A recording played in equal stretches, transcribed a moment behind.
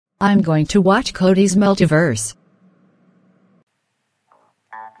I'm going to watch Cody's Multiverse.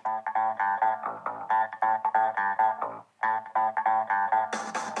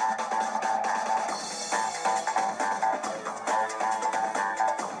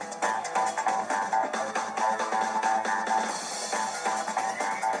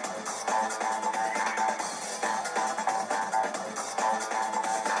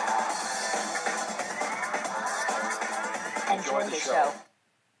 Enjoy the show.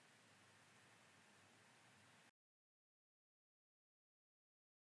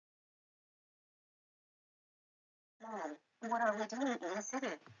 Mom, what are we doing in the city?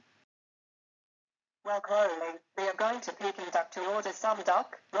 Well, Chloe, we are going to Peking Duck to order some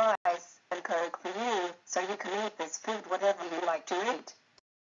duck, rice, and Coke for you, so you can eat this food whatever you like to eat.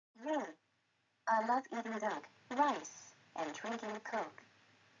 Yeah, I love eating duck, rice, and drinking Coke.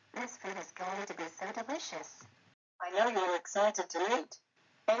 This food is going to be so delicious. I know you're excited to eat.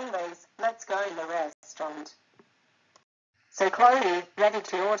 Anyways, let's go in the restaurant. So Chloe, ready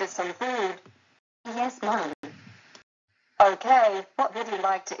to order some food? Yes, Mom. Okay, what would you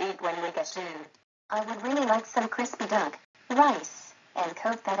like to eat when we get in? I would really like some crispy duck, rice, and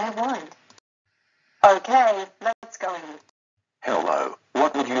Coke that I want. Okay, let's go in. Hello,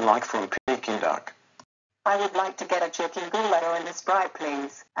 what would you like from Peking Duck? I would like to get a chicken gulay and a Sprite,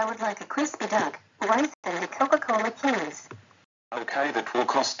 please. I would like a crispy duck, rice, and a Coca-Cola, please. Okay, that will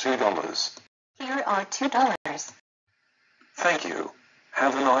cost $2. Here are $2. Thank you.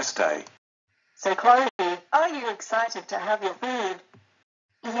 Have a nice day. So Chloe, are you excited to have your food?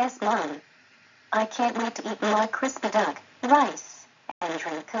 Yes, Mom. I can't wait to eat my crispy duck, rice, and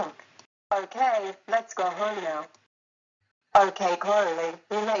drink Coke. Okay, let's go home now. Okay, Chloe,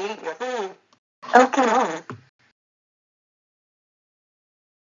 you may eat your food. Okay, Mom.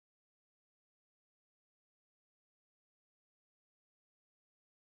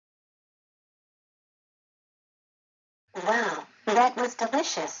 Wow, that was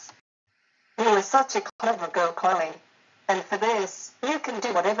delicious. You are such a clever girl, Chloe. And for this, you can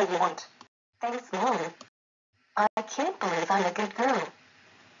do whatever you want. Thanks, Mom. I can't believe I'm a good girl.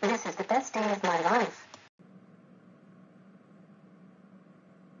 This is the best day of my life.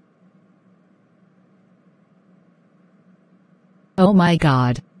 Oh my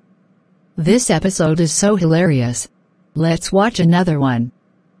god. This episode is so hilarious. Let's watch another one.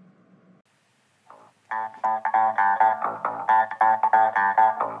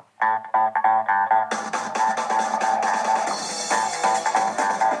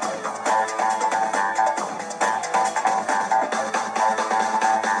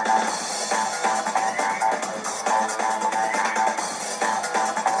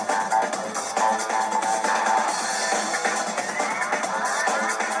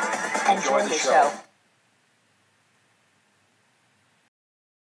 Enjoy the show.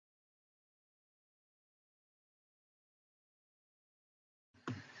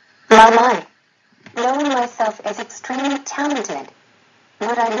 My. Knowing myself as extremely talented,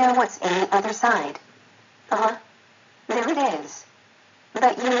 would I know what's in the other side? There it is.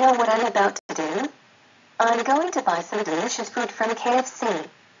 But you know what I'm about to do? I'm going to buy some delicious food from KFC.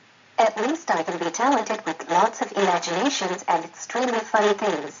 At least I can be talented with lots of imaginations and extremely funny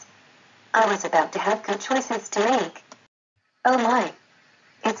things. I was about to have good choices to make. Oh my.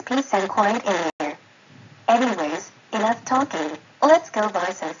 It's peace and quiet in here. Anyways, enough talking. Let's go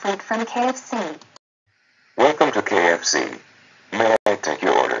buy some food from KFC. Welcome to KFC. May I take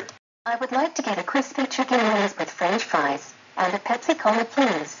your order? I would like to get a crispy chicken wings with French fries and a Pepsi Cola,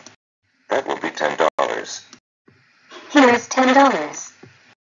 please. That will be $10. Here is $10.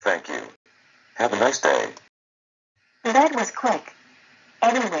 Thank you. Have a nice day. That was quick.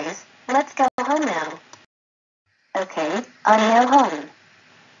 Anyways, let's go home now. Okay, I'm now home.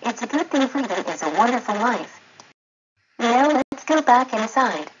 It's a good thing freedom is a wonderful life. Now let's go back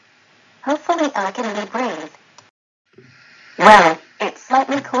inside. Hopefully I can be brave. Well, it's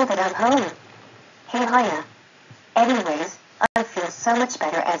slightly cool that I'm home. Hey, hiya. Anyways, I feel so much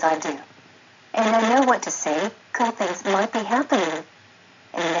better as I do. And I know what to say, cool things might be happening.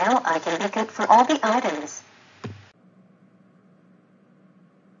 And now I can be good for all the items.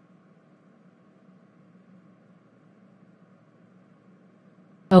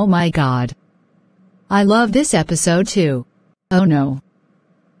 Oh my god. I love this episode too. Oh no.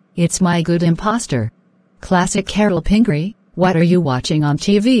 It's my good imposter. Classic Carol Pingrey, what are you watching on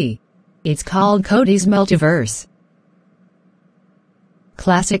TV? It's called Cody's Multiverse.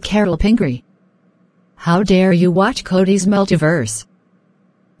 Classic Carol Pingrey. How dare you watch Cody's Multiverse?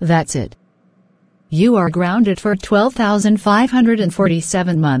 That's it. You are grounded for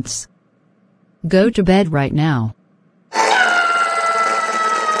 12,547 months. Go to bed right now.